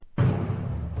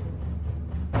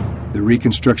The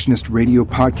Reconstructionist Radio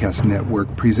Podcast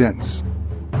Network presents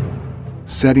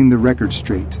Setting the Record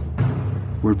Straight,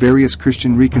 where various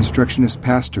Christian Reconstructionist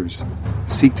pastors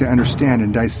seek to understand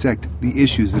and dissect the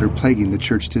issues that are plaguing the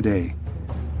church today,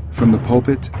 from the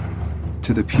pulpit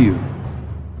to the pew.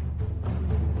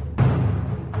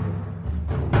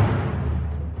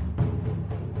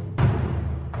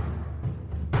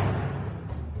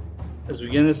 As we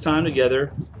begin this time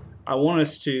together, I want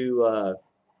us to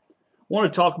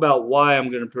talk about why I'm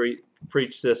going to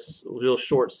preach this real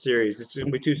short series. It's going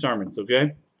to be 2 sermons,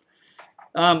 okay?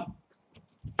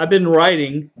 I've been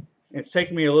writing. It's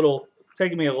taken me a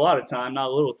lot of time, not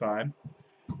a little time,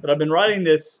 but I've been writing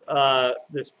this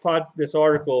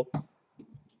article,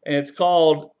 and it's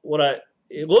called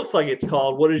it looks like it's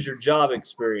called "What is your job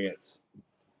experience?"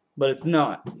 But it's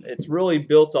not. It's really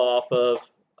built off of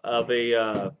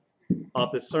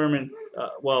this sermon.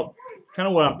 Kind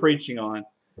of what I'm preaching on.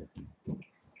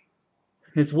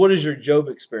 It's what is your Job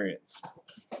experience,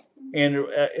 and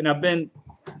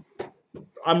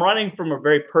I'm writing from a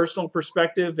very personal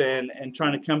perspective and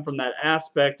trying to come from that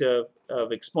aspect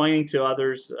of explaining to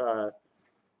others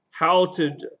how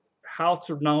to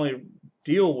not only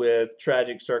deal with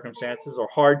tragic circumstances or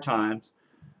hard times,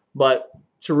 but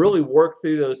to really work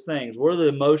through those things. What are the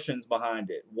emotions behind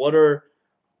it? What are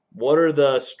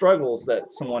the struggles that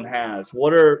someone has?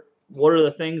 What are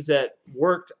the things that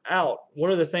worked out?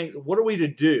 What are we to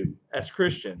do as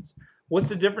Christians? What's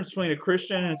the difference between a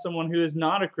Christian and someone who is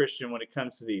not a Christian when it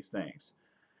comes to these things?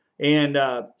 And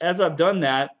as I've done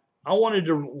that, I wanted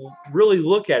to really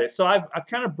look at it. So I've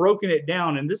kind of broken it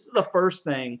down, and this is the first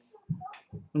thing,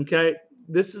 okay?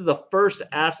 This is the first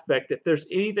aspect. If there's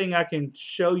anything I can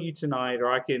show you tonight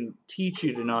or I can teach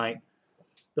you tonight,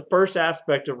 the first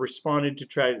aspect of responding to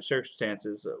tragic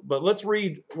circumstances. But let's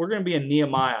read. We're going to be in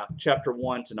Nehemiah chapter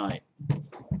 1 tonight.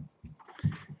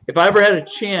 If I ever had a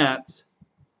chance,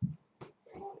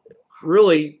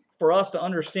 really, for us to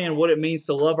understand what it means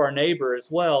to love our neighbor as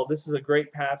well, this is a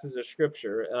great passage of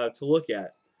Scripture to look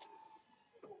at.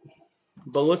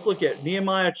 But let's look at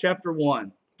Nehemiah chapter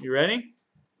 1. You ready?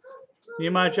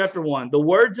 Nehemiah chapter 1. The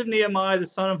words of Nehemiah, the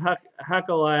son of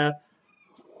Hakaliah.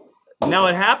 Now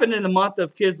it happened in the month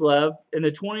of Kislev, in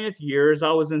the 20th year, as I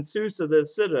was in Susa the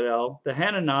citadel, the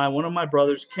Hanani, one of my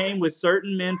brothers, came with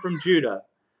certain men from Judah.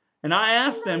 And I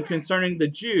asked them concerning the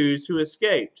Jews who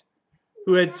escaped,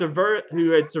 who had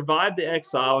survived the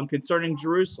exile, and concerning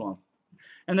Jerusalem.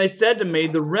 And they said to me,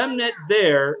 the remnant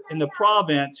there in the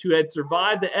province who had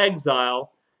survived the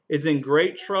exile is in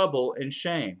great trouble and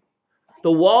shame.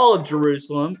 The wall of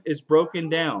Jerusalem is broken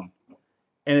down,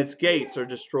 and its gates are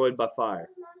destroyed by fire.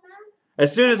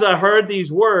 As soon as I heard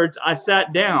these words, I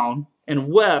sat down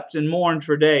and wept and mourned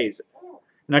for days.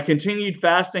 And I continued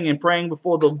fasting and praying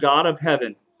before the God of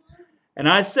heaven. And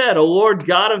I said, O Lord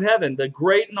God of heaven, the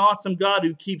great and awesome God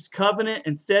who keeps covenant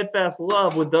and steadfast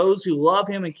love with those who love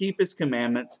him and keep his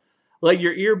commandments, let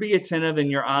your ear be attentive and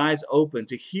your eyes open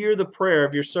to hear the prayer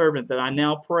of your servant that I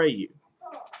now pray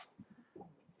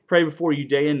before you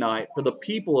day and night for the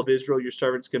people of Israel, your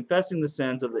servants, confessing the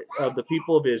sins of the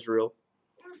people of Israel.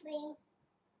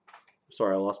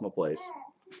 Sorry, I lost my place.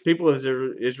 People of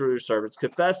Israel, your servants,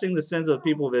 confessing the sins of the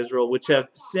people of Israel, which have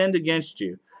sinned against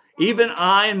you. Even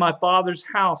I and my father's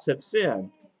house have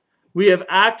sinned. We have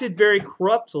acted very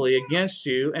corruptly against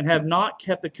you and have not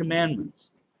kept the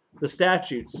commandments, the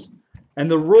statutes, and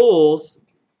the rules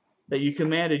that you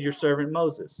commanded your servant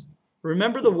Moses.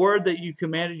 Remember the word that you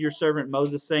commanded your servant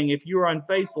Moses, saying, if you are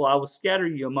unfaithful, I will scatter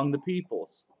you among the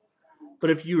peoples.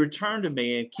 But if you return to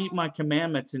me and keep my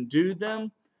commandments and do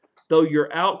them, though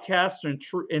your outcasts are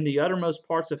in the uttermost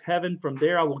parts of heaven, from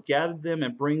there I will gather them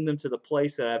and bring them to the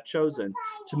place that I have chosen,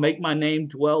 to make my name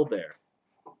dwell there.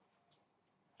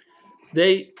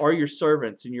 They are your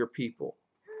servants and your people,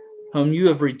 whom you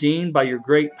have redeemed by your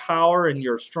great power and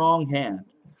your strong hand.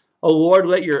 O Lord,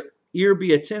 let your ear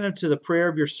be attentive to the prayer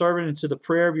of your servant and to the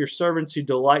prayer of your servants who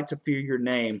delight to fear your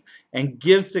name, and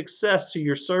give success to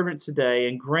your servant today,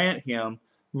 and grant him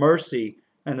mercy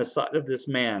in the sight of this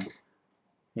man.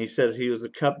 He says he was a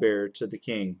cupbearer to the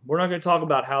king. We're not going to talk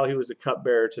about how he was a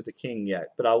cupbearer to the king yet,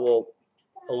 but I will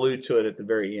allude to it at the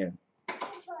very end.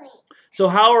 So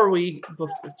how are we,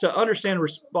 to understand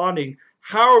responding,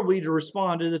 how are we to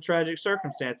respond to the tragic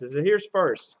circumstances? And here's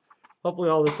first. Hopefully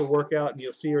all this will work out and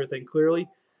you'll see everything clearly.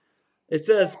 It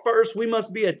says, first, we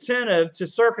must be attentive to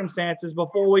circumstances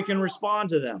before we can respond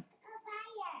to them.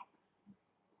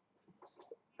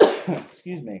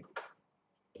 Excuse me.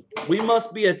 We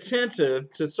must be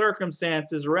attentive to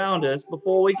circumstances around us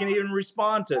before we can even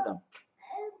respond to them.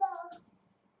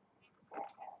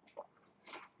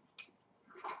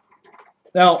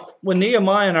 Now, when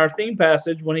Nehemiah in our theme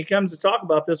passage, when he comes to talk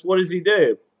about this, what does he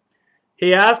do?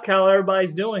 He asks how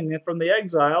everybody's doing from the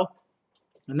exile,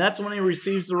 and that's when he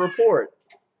receives the report.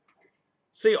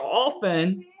 See,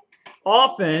 often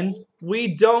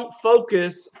we don't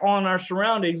focus on our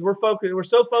surroundings. We're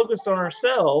so focused on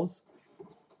ourselves.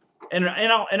 And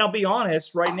I'll be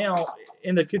honest, right now,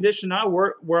 in the condition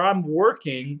where I'm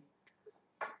working,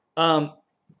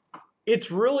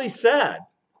 it's really sad.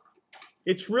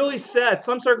 It's really sad.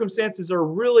 Some circumstances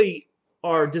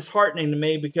are disheartening to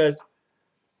me because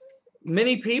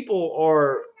many people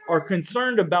are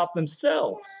concerned about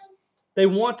themselves. They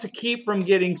want to keep from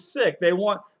getting sick.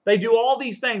 They do all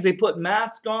these things. They put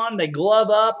masks on, they glove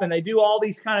up, and they do all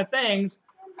these kind of things.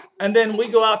 And then we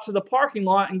go out to the parking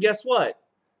lot, and guess what?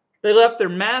 They left their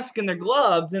mask and their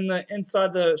gloves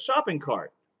inside the shopping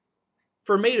cart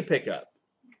for me to pick up.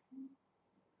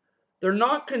 They're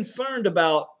not concerned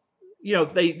about,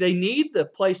 they need the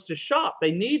place to shop.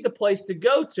 They need the place to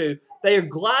go to. They are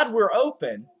glad we're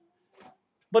open,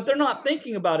 but they're not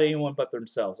thinking about anyone but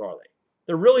themselves, are they?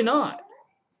 They're really not.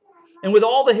 And with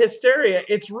all the hysteria,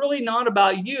 it's really not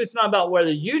about you. It's not about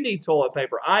whether you need toilet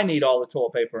paper. I need all the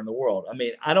toilet paper in the world. I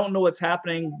mean, I don't know what's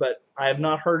happening, but I have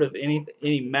not heard of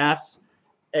any mass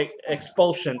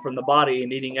expulsion from the body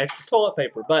needing extra toilet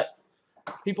paper. But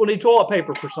people need toilet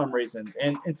paper for some reason,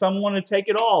 and some want to take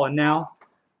it all. And now,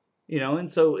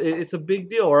 and so it's a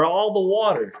big deal. Or all the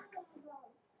water.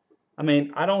 I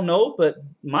mean, I don't know, but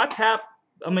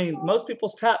most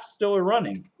people's taps still are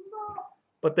running.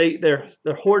 But they're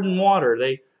hoarding water.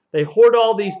 They hoard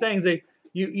all these things.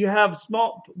 You have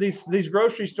these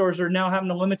grocery stores are now having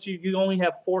to limit you. You only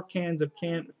have 4 cans of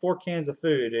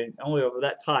food, and only over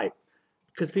that type,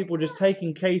 because people are just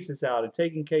taking cases out.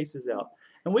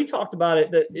 And we talked about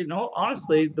it that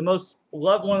honestly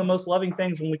one of the most loving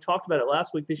things when we talked about it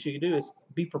last week that you can do is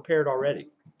be prepared already.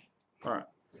 All right.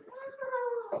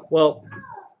 Well,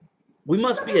 we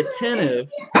must be attentive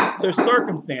to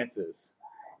circumstances.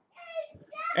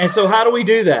 And so how do we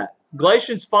do that?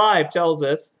 Galatians 5 tells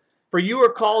us, "For you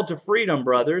are called to freedom,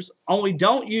 brothers, only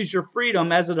don't use your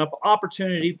freedom as an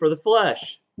opportunity for the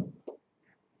flesh,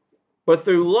 but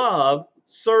through love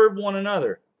serve one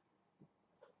another.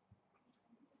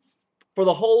 For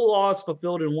the whole law is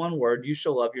fulfilled in one word, you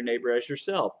shall love your neighbor as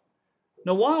yourself."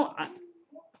 Now, why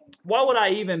would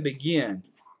I even begin?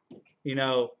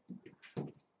 Why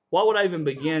would I even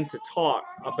begin to talk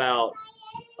about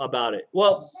it?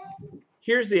 Well,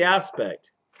 here's the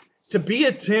aspect. To be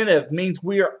attentive means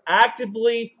we are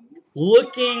actively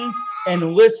looking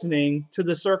and listening to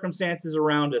the circumstances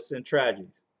around us and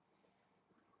tragedies.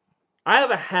 I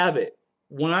have a habit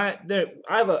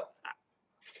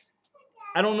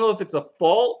I don't know if it's a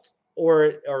fault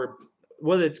or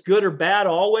whether it's good or bad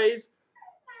always,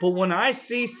 but when I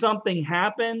see something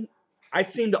happen, I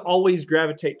seem to always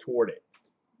gravitate toward it.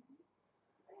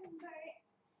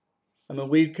 I mean,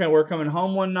 we were coming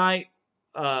home one night.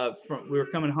 We'd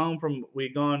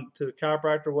gone to the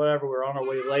chiropractor or whatever. We were on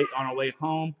our way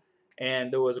home,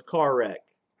 and there was a car wreck.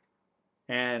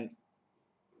 And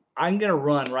I'm going to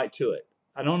run right to it.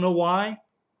 I don't know why.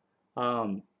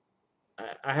 I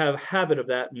have a habit of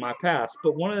that in my past.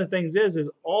 But one of the things is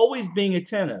always being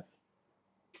attentive.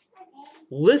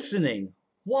 Listening,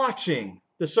 watching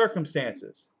the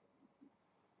circumstances.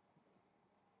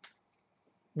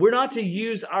 We're not to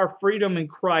use our freedom in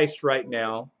Christ right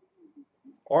now,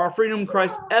 or our freedom in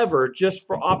Christ ever, just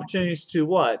for opportunities to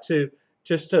what? To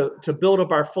build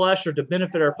up our flesh or to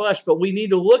benefit our flesh, but we need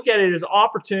to look at it as an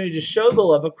opportunity to show the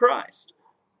love of Christ.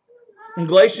 In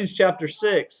Galatians chapter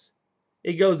 6,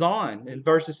 it goes on in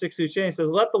verses 6 through 10. It says,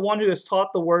 "Let the one who has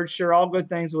taught the word share all good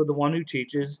things with the one who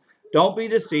teaches. Don't be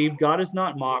deceived. God is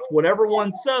not mocked. Whatever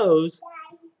one sows,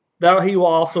 that he will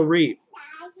also reap.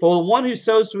 For the one who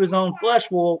sows to his own flesh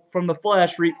will from the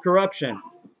flesh reap corruption.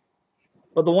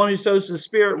 But the one who sows to the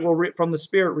Spirit will from the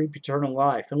Spirit reap eternal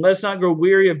life. And let us not grow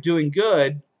weary of doing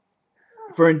good,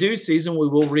 for in due season we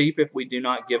will reap if we do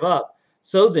not give up.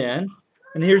 So then,"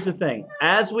 and here's the thing,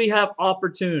 "as we have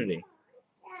opportunity,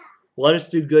 let us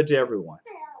do good to everyone."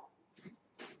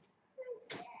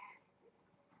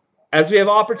 As we have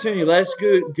opportunity, let us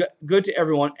do good to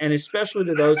everyone, and especially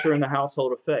to those who are in the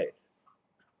household of faith.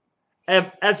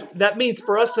 As that means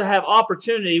for us to have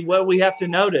opportunity, what we have to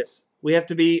notice, we have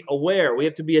to be aware, we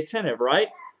have to be attentive, right?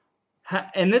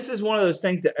 And this is one of those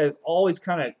things that have always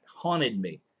kind of haunted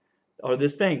me, or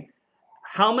this thing.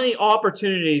 How many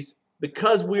opportunities,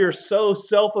 because we are so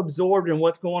self-absorbed in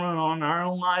what's going on in our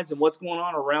own lives and what's going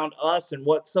on around us and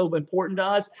what's so important to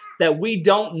us, that we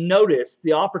don't notice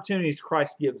the opportunities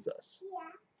Christ gives us.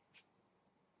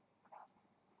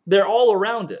 They're all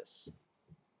around us.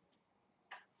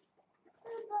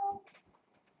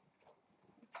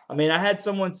 I mean, I had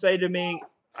someone say to me,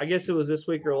 I guess it was this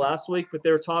week or last week, but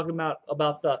they were talking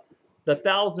about the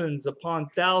thousands upon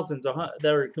thousands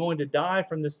that are going to die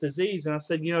from this disease. And I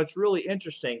said, it's really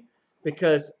interesting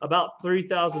because about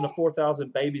 3,000 to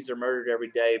 4,000 babies are murdered every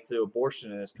day through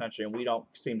abortion in this country, and we don't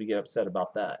seem to get upset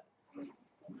about that.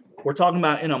 We're talking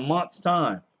about in a month's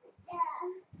time,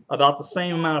 about the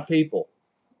same amount of people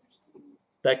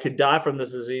that could die from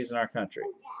this disease in our country,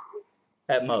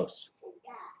 at most.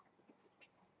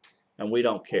 And we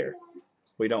don't care.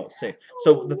 We don't see.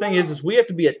 So the thing is we have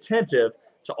to be attentive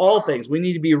to all things. We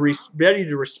need to be ready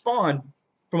to respond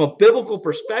from a biblical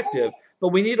perspective, but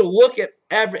we need to look at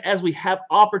as we have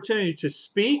opportunity to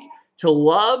speak, to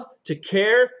love, to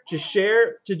care, to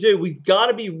share, to do. We've got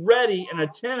to be ready and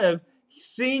attentive,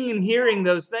 seeing and hearing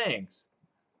those things.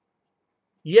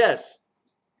 Yes,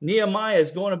 Nehemiah is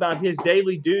going about his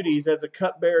daily duties as a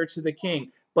cupbearer to the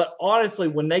king. But honestly,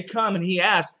 when they come and he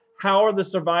asks, how are the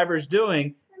survivors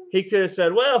doing? He could have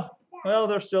said, well,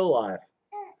 they're still alive.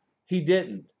 He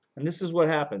didn't. And this is what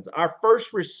happens. Our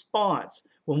first response,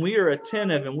 when we are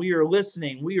attentive and we are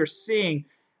listening, we are seeing,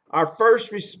 our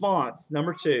first response,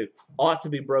 number 2, ought to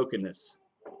be brokenness.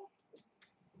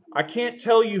 I can't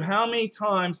tell you how many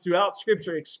times throughout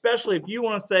Scripture, especially if you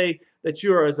want to say that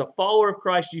you are as a follower of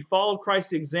Christ, you follow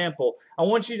Christ's example, I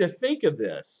want you to think of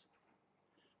this.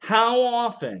 How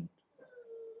often,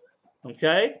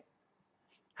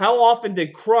 how often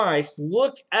did Christ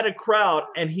look at a crowd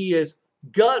and he is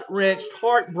gut-wrenched,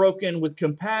 heartbroken with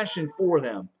compassion for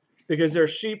them because they're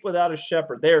sheep without a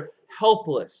shepherd. They're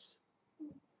helpless.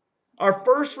 Our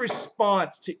first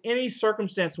response to any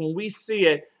circumstance when we see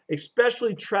it,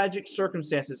 especially tragic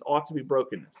circumstances, ought to be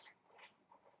brokenness.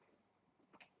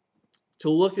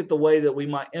 To look at the way that we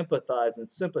might empathize and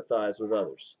sympathize with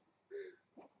others.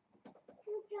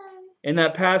 In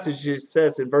that passage, it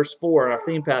says in verse 4, in our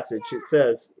theme passage, it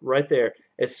says right there,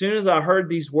 as soon as I heard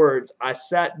these words, I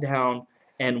sat down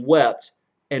and wept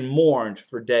and mourned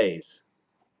for days.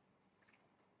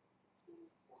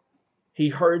 He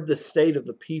heard the state of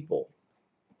the people.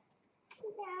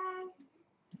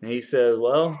 And he says,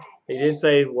 he didn't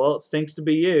say, it stinks to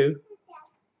be you.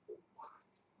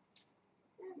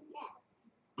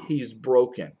 He's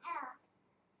broken.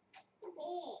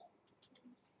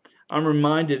 I'm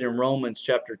reminded in Romans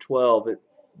chapter 12,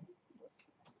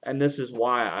 and this is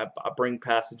why I bring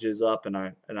passages up and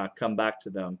I come back to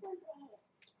them.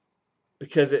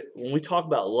 Because when we talk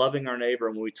about loving our neighbor,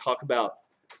 and when we talk about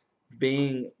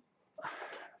being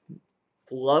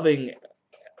loving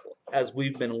as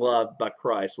we've been loved by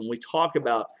Christ, when we talk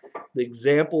about the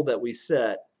example that we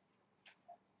set,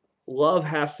 love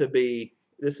has to be,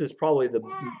 this is probably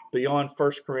beyond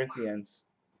 1 Corinthians,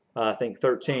 I think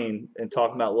 13, and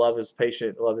talking about love is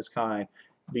patient, love is kind.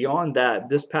 Beyond that,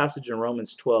 this passage in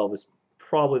Romans 12 is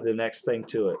probably the next thing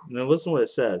to it. Now listen to what it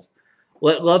says.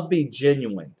 Let love be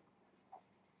genuine.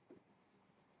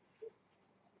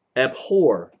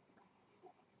 Abhor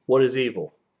what is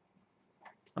evil.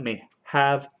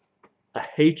 Have a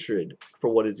hatred for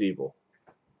what is evil.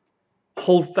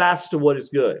 Hold fast to what is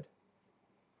good.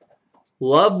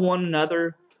 Love one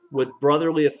another with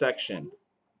brotherly affection.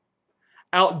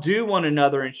 Outdo one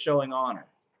another in showing honor.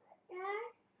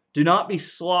 Do not be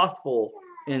slothful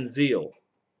in zeal,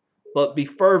 but be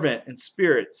fervent in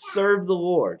spirit. Serve the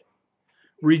Lord.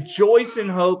 Rejoice in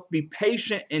hope. Be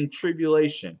patient in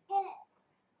tribulation.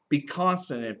 Be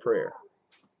constant in prayer.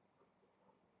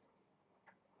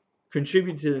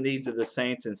 Contribute to the needs of the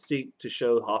saints and seek to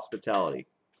show hospitality.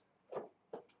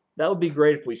 That would be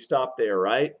great if we stopped there,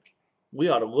 right? We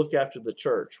ought to look after the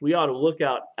church. We ought to look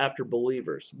out after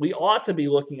believers. We ought to be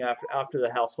looking after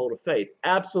the household of faith.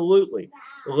 Absolutely.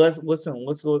 Let's go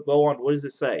on. What does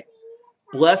it say?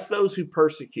 Bless those who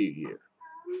persecute you.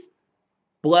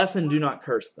 Bless and do not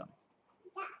curse them.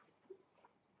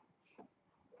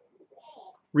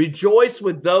 Rejoice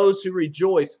with those who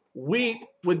rejoice. Weep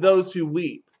with those who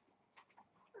weep.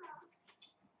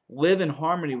 Live in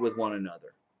harmony with one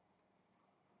another.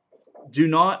 Do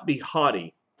not be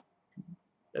haughty.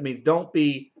 That means don't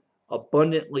be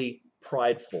abundantly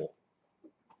prideful,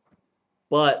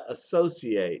 but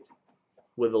associate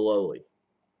with the lowly.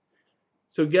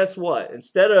 So guess what?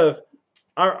 Instead of,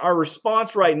 our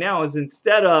response right now is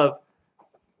instead of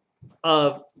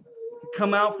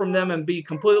come out from them and be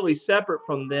completely separate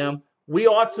from them, we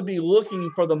ought to be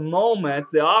looking for the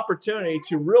moments, the opportunity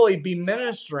to really be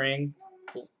ministering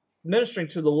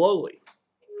to the lowly.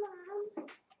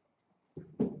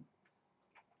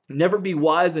 Never be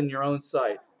wise in your own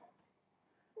sight.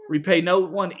 Repay no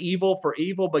one evil for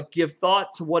evil, but give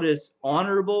thought to what is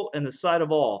honorable in the sight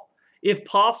of all. if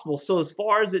possible. So as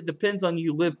far as it depends on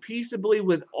you, live peaceably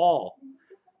with all.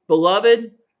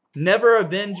 Beloved, never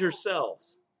avenge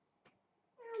yourselves,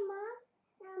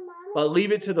 but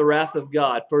leave it to the wrath of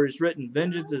God. For it is written,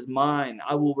 vengeance is mine,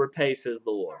 I will repay, says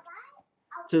the Lord.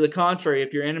 To the contrary,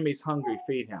 if your enemy is hungry,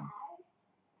 feed him.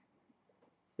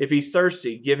 If he's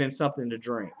thirsty, give him something to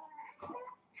drink.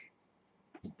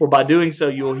 For by doing so,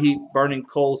 you will heap burning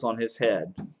coals on his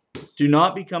head. Do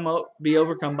not be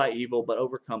overcome by evil, but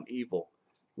overcome evil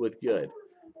with good.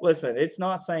 Listen, it's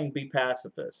not saying be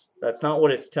pacifist. That's not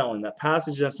what it's telling. That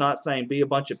passage is not saying be a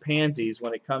bunch of pansies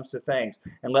when it comes to things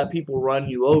and let people run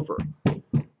you over.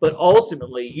 But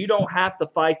ultimately, you don't have to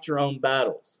fight your own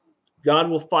battles. God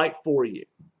will fight for you.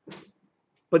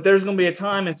 But there's going to be a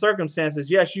time and circumstances,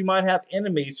 yes, you might have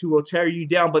enemies who will tear you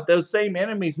down, but those same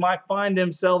enemies might find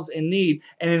themselves in need.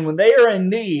 And when they are in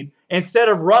need, instead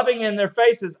of rubbing in their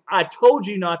faces, I told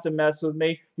you not to mess with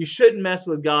me, you shouldn't mess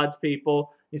with God's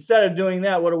people. Instead of doing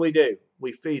that, what do?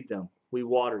 We feed them. We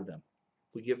water them.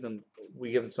 We give them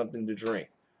something to drink.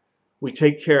 We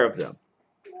take care of them.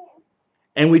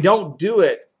 And we don't do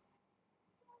it,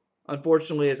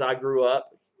 unfortunately, as I grew up.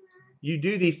 You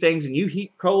do these things and you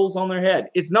heap coals on their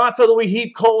head. It's not so that we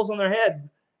heap coals on their heads.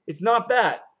 It's not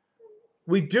that.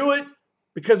 We do it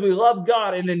because we love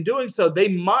God, and in doing so, they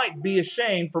might be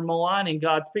ashamed for maligning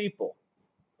God's people.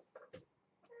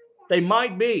 They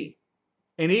might be.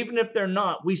 And even if they're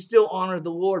not, we still honor the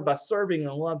Lord by serving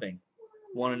and loving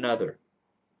one another.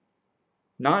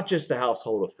 Not just the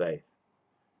household of faith.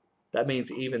 That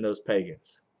means even those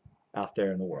pagans out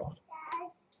there in the world.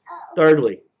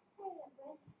 Thirdly,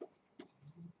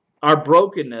 our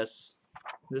brokenness,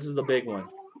 this is the big one.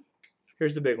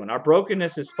 Here's the big one. Our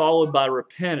brokenness is followed by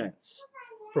repentance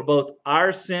for both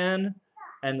our sin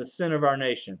and the sin of our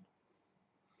nation.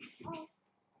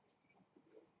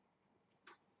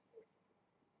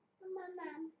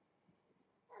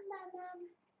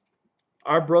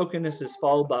 Our brokenness is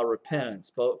followed by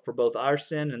repentance for both our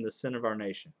sin and the sin of our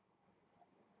nation.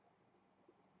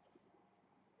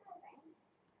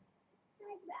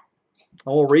 I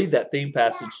will read that theme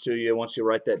passage to you. I want you to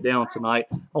write that down tonight.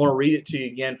 I want to read it to you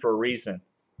again for a reason.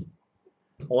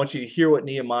 I want you to hear what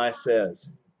Nehemiah says.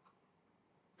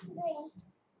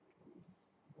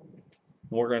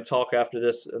 We're going to talk after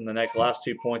this, and the last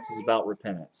 2 points is about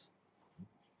repentance.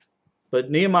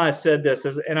 But Nehemiah said this,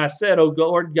 and I said, O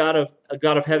Lord, God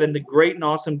of heaven, the great and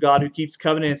awesome God who keeps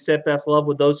covenant and steadfast love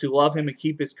with those who love him and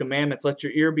keep his commandments, let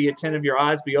your ear be attentive, your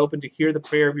eyes be open to hear the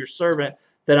prayer of your servant,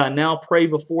 that I now pray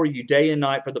before you day and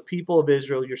night for the people of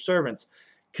Israel, your servants.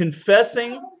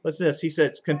 Confessing, listen to this, he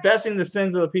says, confessing the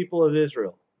sins of the people of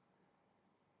Israel.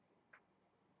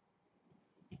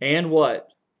 And what?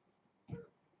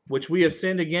 Which we have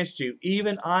sinned against you.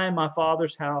 Even I and my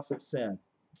father's house have sinned.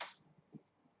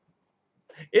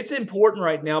 It's important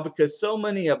right now because so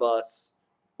many of us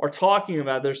are talking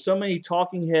about, there's so many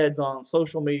talking heads on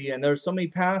social media, and there's so many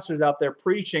pastors out there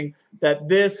preaching that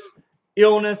this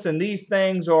illness and these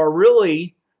things are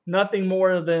really nothing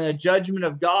more than a judgment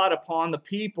of God upon the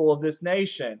people of this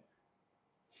nation.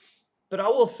 But I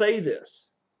will say this.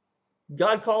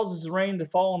 God causes rain to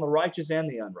fall on the righteous and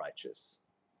the unrighteous.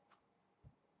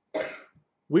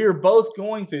 We are both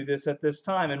going through this at this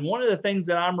time. And one of the things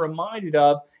that I'm reminded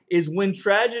of is when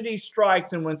tragedy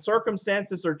strikes and when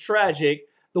circumstances are tragic,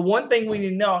 the one thing we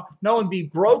need to know, not only be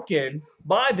broken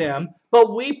by them,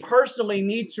 but we personally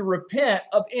need to repent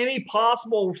of any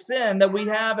possible sin that we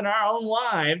have in our own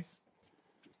lives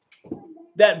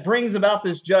that brings about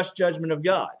this just judgment of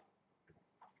God.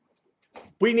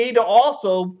 We need to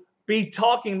also be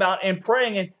talking about and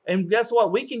praying, and guess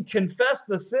what? We can confess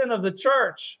the sin of the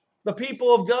church, the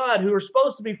people of God who are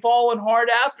supposed to be following hard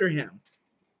after him.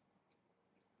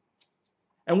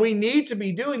 And we need to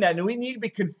be doing that, and we need to be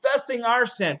confessing our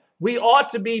sin. We ought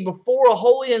to be before a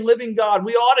holy and living God.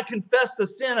 We ought to confess the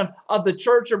sin of the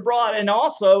church abroad, and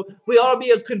also we ought to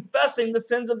be confessing the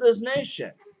sins of this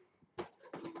nation.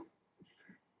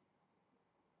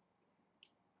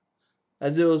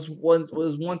 As it was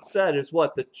once said, is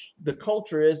what the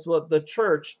culture is what the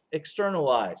church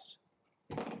externalized.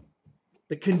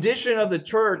 The condition of the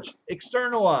church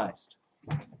externalized.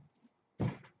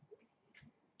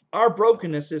 Our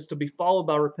brokenness is to be followed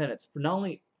by repentance, for not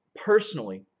only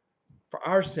personally for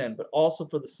our sin, but also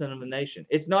for the sin of the nation.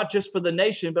 It's not just for the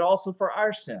nation, but also for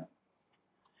our sin.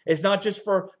 It's not just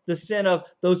for the sin of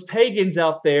those pagans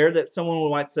out there that someone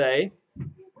might say,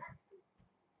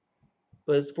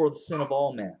 but it's for the sin of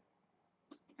all men.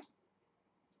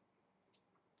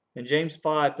 In James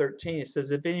 5:13, it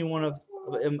says,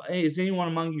 is anyone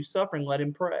among you suffering, let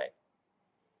him pray.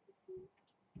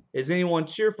 Is anyone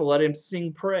cheerful? Let him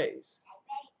sing praise.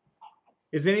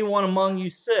 Is anyone among you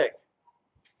sick?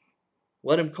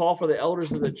 Let him call for the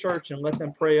elders of the church and let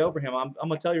them pray over him. I'm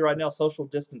going to tell you right now, social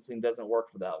distancing doesn't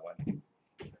work for that one.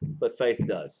 But faith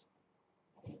does.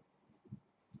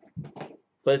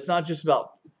 But it's not just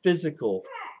about physical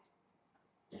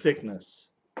sickness.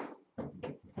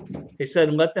 He said,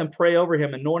 and let them pray over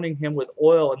him, anointing him with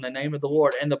oil in the name of the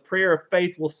Lord. And the prayer of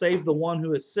faith will save the one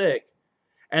who is sick,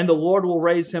 and the Lord will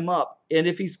raise him up. And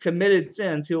if he's committed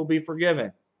sins, he will be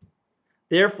forgiven.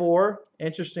 Therefore,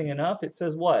 interesting enough, it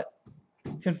says what?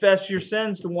 Confess your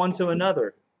sins to one to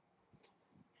another,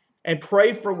 and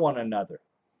pray for one another,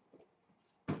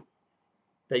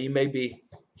 that you may be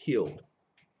healed.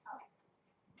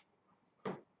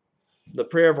 The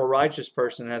prayer of a righteous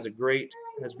person has great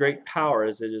power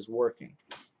as it is working.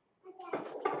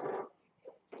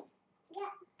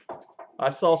 I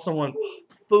saw someone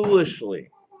foolishly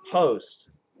post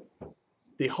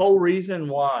the whole reason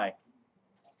why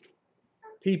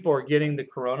people are getting the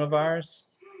coronavirus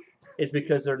is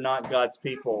because they're not God's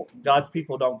people. God's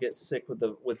people don't get sick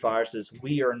with viruses.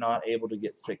 We are not able to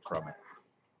get sick from it.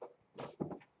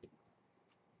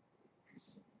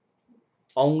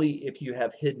 Only if you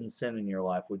have hidden sin in your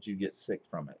life would you get sick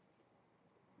from it.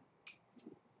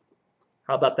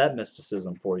 How about that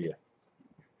mysticism for you?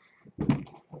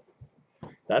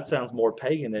 That sounds more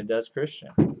pagan than it does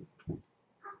Christian.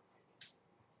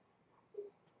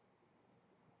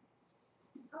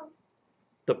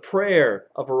 The prayer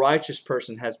of a righteous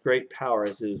person has great power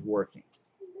as it is working.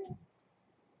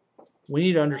 We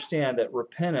need to understand that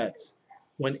repentance,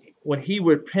 when he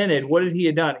repented, what did he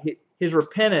have done? His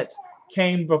repentance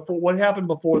came before. What happened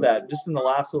before that? Just in the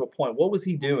last little point. What was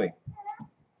he doing?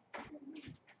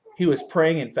 He was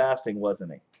praying and fasting,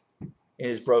 wasn't he? In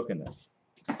his brokenness.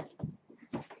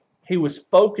 He was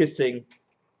focusing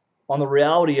on the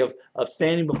reality of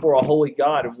standing before a holy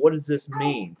God. And what does this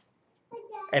mean?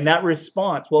 And that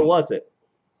response, what was it?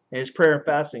 In his prayer and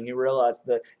fasting, he realized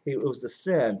that it was the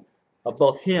sin of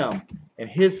both him and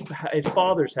his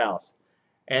father's house,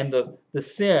 and the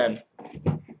sin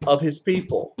of his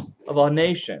people, of our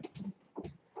nation.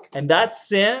 And that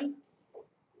sin,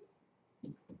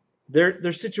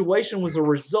 their situation was a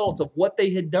result of what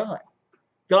they had done.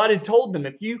 God had told them,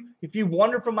 if you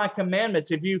wander from my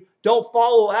commandments, if you don't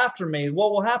follow after me,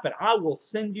 what will happen? I will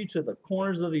send you to the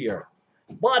corners of the earth.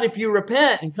 But if you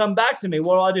repent and come back to me,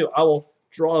 what do? I will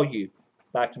draw you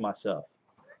back to myself.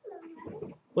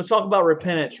 Let's talk about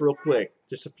repentance real quick.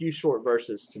 Just a few short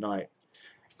verses tonight.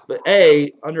 But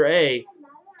under A,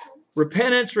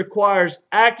 repentance requires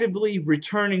actively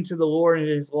returning to the Lord and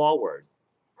His law word.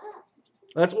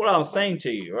 That's what I'm saying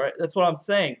to you, right? That's what I'm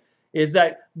saying, is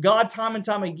that God time and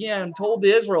time again told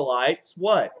the Israelites,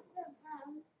 what?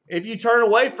 If you turn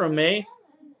away from me,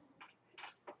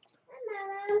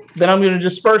 then I'm going to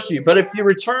disperse you. But if you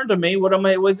return to me,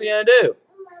 what's he going to do?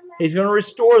 He's going to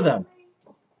restore them.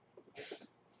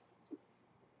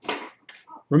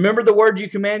 Remember the word you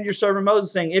commanded your servant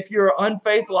Moses, saying, if you are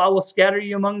unfaithful, I will scatter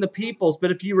you among the peoples.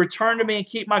 But if you return to me and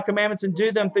keep my commandments and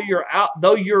do them,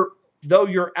 though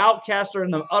your outcasts are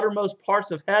in the uttermost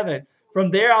parts of heaven,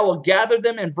 from there I will gather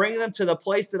them and bring them to the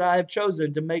place that I have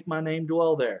chosen to make my name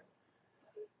dwell there.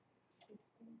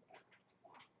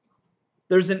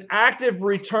 There's an active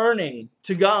returning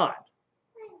to God.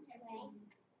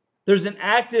 There's an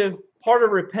active part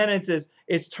of repentance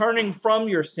is turning from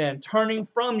your sin, turning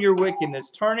from your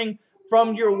wickedness, turning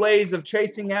from your ways of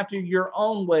chasing after your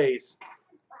own ways.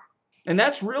 And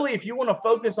that's really, if you want to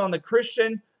focus on the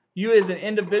Christian, you as an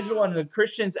individual and the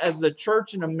Christians as the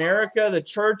church in America, the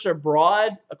church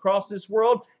abroad across this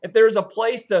world, if there's a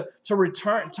place to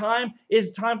return,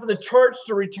 it's time for the church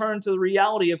to return to the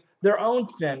reality of their own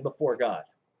sin before God.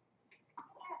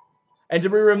 And to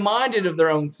be reminded of their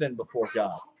own sin before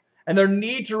God. And their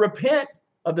need to repent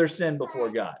of their sin before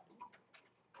God.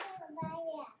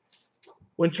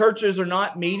 When churches are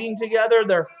not meeting together,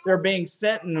 they're being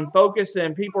sent and focused,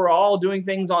 and people are all doing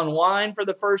things online for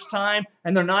the first time,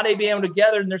 and they're not able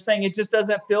together, and they're saying it just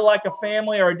doesn't feel like a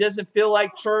family, or it doesn't feel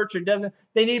like church,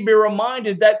 they need to be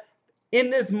reminded that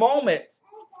in this moment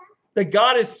that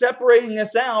God is separating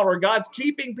us out, or God's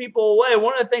keeping people away.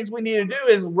 One of the things we need to do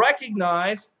is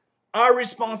recognize our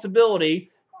responsibility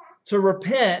to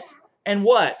repent and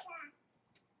what?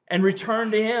 And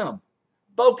return to Him.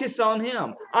 Focus on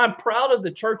Him. I'm proud of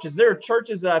the churches. There are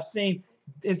churches that I've seen,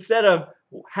 instead of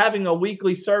having a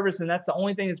weekly service and that's the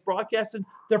only thing that's broadcasted,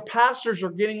 their pastors are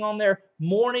getting on there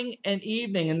morning and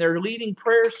evening, and they're leading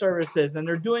prayer services, and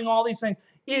they're doing all these things.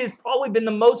 It has probably been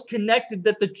the most connected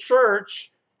that the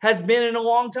church has been in a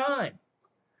long time.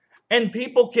 And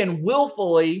people can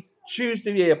willfully choose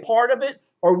to be a part of it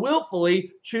or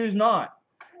willfully choose not.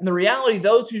 And the reality,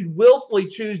 those who willfully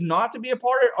choose not to be a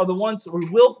part of it are the ones who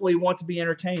willfully want to be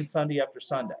entertained Sunday after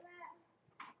Sunday.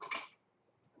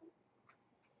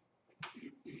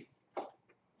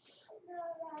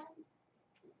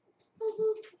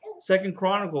 Second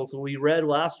Chronicles, we read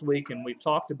last week and we've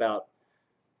talked about,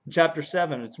 chapter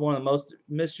 7, it's one of the most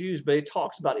misused, but it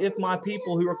talks about, if my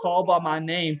people who are called by my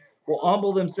name will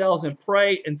humble themselves and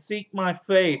pray and seek my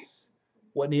face,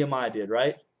 what Nehemiah did,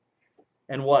 right?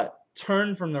 And what?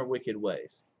 Turn from their wicked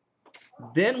ways.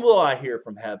 Then will I hear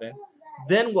from heaven.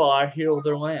 Then will I heal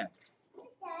their land.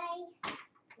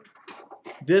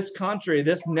 This country,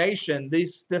 this nation,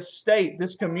 this state,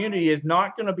 this community is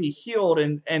not going to be healed,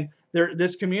 and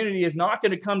this community is not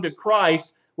going to come to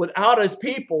Christ without his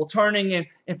people turning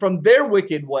in from their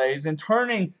wicked ways and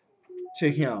turning to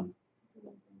him,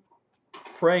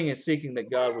 praying and seeking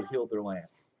that God would heal their land.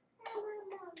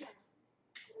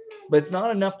 But it's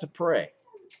not enough to pray.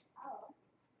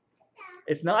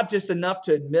 It's not just enough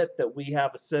to admit that we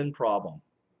have a sin problem.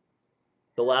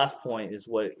 The last point is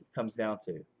what it comes down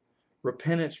to.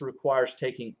 Repentance requires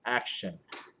taking action.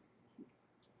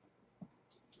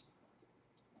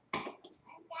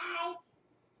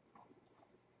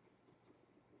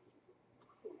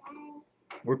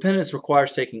 Repentance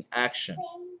requires taking action.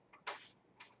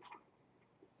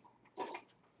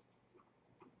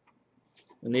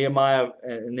 In Nehemiah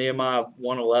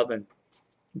 1:11,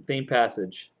 theme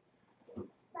passage.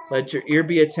 Let your ear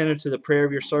be attentive to the prayer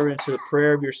of your servant, to the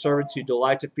prayer of your servants who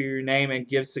delight to fear your name, and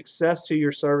give success to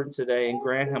your servant today, and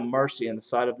grant him mercy in the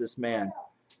sight of this man.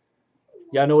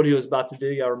 Y'all know what he was about to do?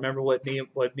 Y'all remember what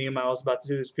Nehemiah was about to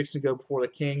do? He was fixing to go before the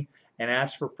king and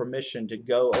ask for permission to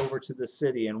go over to the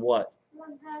city and what?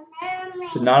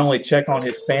 To not only check on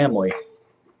his family.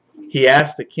 He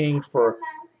asked the king for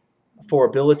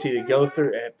ability to go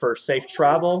through, for safe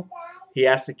travel. He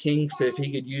asked the king if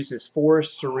he could use his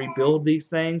forest to rebuild these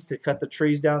things, to cut the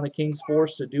trees down in the king's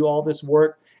forest, to do all this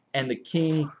work, and the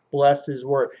king blessed his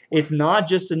work. It's not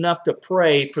just enough to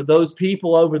pray for those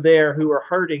people over there who are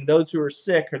hurting, those who are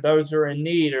sick, or those who are in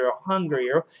need, or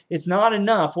hungry. It's not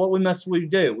enough. What must we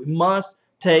do? We must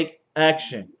take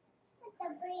action.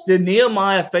 Did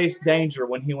Nehemiah face danger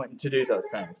when he went to do those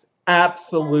things?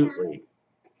 Absolutely.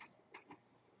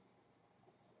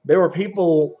 There were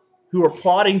people who were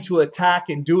plotting to attack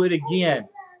and do it again.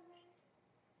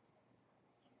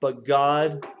 But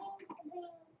God,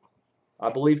 I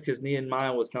believe, because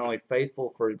Nehemiah was not only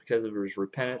faithful because of his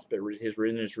repentance, but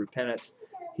in his repentance,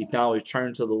 he not only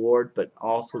turned to the Lord, but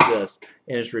also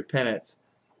in his repentance,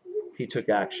 he took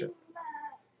action.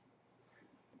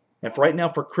 And right now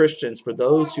for Christians, for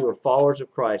those who are followers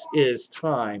of Christ, it is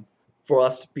time for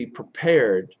us to be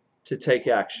prepared to take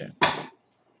action.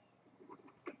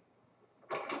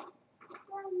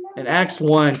 In Acts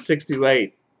 1:6-8,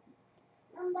 it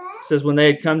says, when they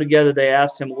had come together, they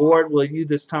asked him, Lord, will you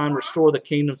this time restore the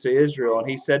kingdom to Israel? And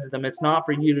he said to them, it's not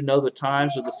for you to know the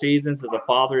times or the seasons that the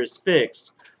Father has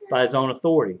fixed by his own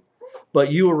authority.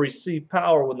 But you will receive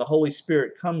power when the Holy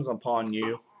Spirit comes upon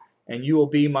you, and you will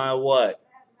be my what?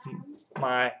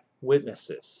 My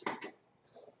witnesses.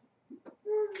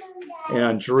 And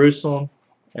on Jerusalem,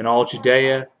 and all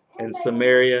Judea, and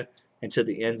Samaria, and to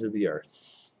the ends of the earth.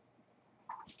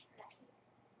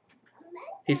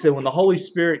 He said, when the Holy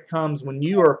Spirit comes, when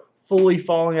you are fully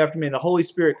following after me, and the Holy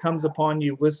Spirit comes upon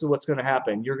you, this is what's going to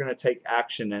happen. You're going to take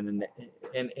action and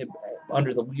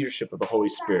under the leadership of the Holy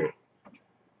Spirit.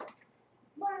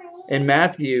 In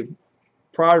Matthew,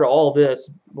 prior to all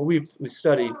this, we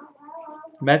studied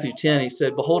Matthew 10, he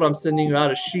said, behold, I'm sending you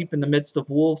out as sheep in the midst of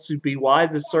wolves, so be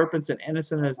wise as serpents and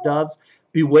innocent as doves.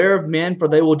 Beware of men, for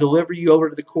they will deliver you over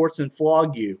to the courts and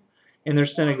flog you in their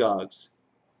synagogues.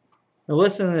 Now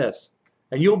listen to this.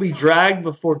 And you'll be dragged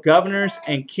before governors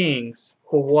and kings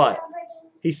for what?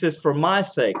 He says, for my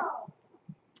sake,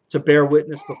 to bear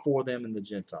witness before them and the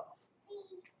Gentiles.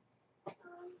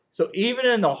 So even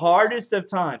in the hardest of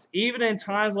times, even in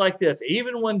times like this,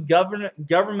 even when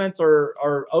governments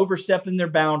are overstepping their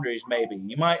boundaries, maybe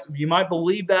you might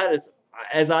believe that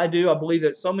as I do. I believe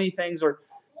that some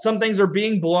things are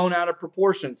being blown out of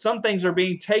proportion. Some things are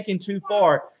being taken too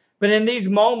far. But in these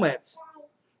moments,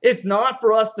 it's not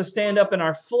for us to stand up in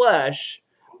our flesh,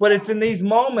 but it's in these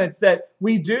moments that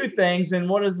we do things. And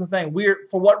what is the thing?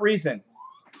 For what reason?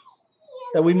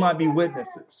 That we might be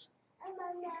witnesses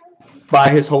by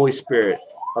His Holy Spirit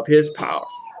of His power.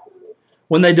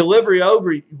 When they deliver you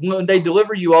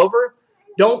over,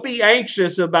 don't be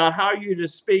anxious about how you're to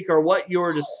speak or what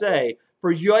you're to say.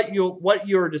 For what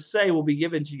you're to say will be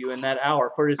given to you in that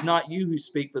hour. For it is not you who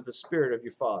speak, but the Spirit of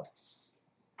your Father.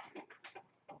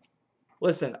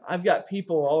 Listen, I've got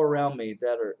people all around me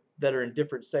that are in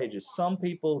different stages. Some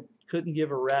people couldn't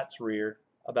give a rat's rear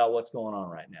about what's going on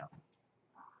right now.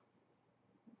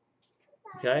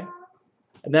 Okay?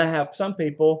 And then I have some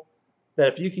people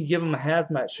that if you could give them a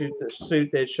hazmat suit,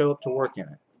 they'd show up to work in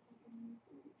it.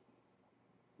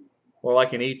 Or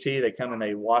like an ET, they come and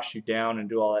they wash you down and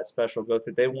do all that special go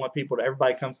through. They want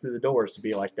everybody comes through the doors to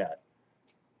be like that.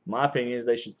 My opinion is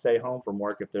they should stay home from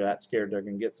work if they're that scared they're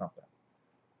going to get something.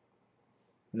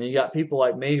 And then you got people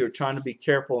like me who are trying to be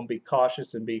careful and be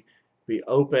cautious and be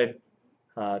open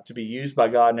to be used by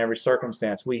God in every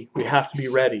circumstance. We have to be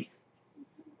ready.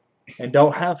 And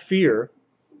don't have fear.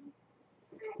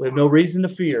 We have no reason to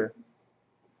fear.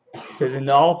 Because in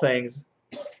all things,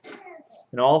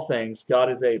 God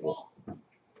is able.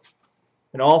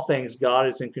 In all things, God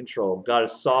is in control. God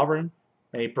is sovereign,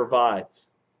 and He provides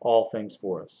all things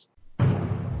for us.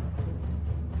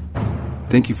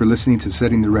 Thank you for listening to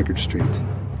Setting the Record Straight.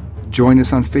 Join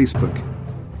us on Facebook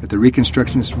at the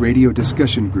Reconstructionist Radio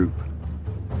Discussion Group.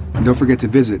 And don't forget to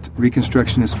visit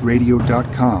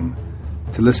ReconstructionistRadio.com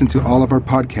to listen to all of our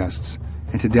podcasts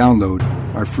and to download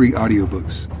our free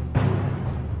audiobooks.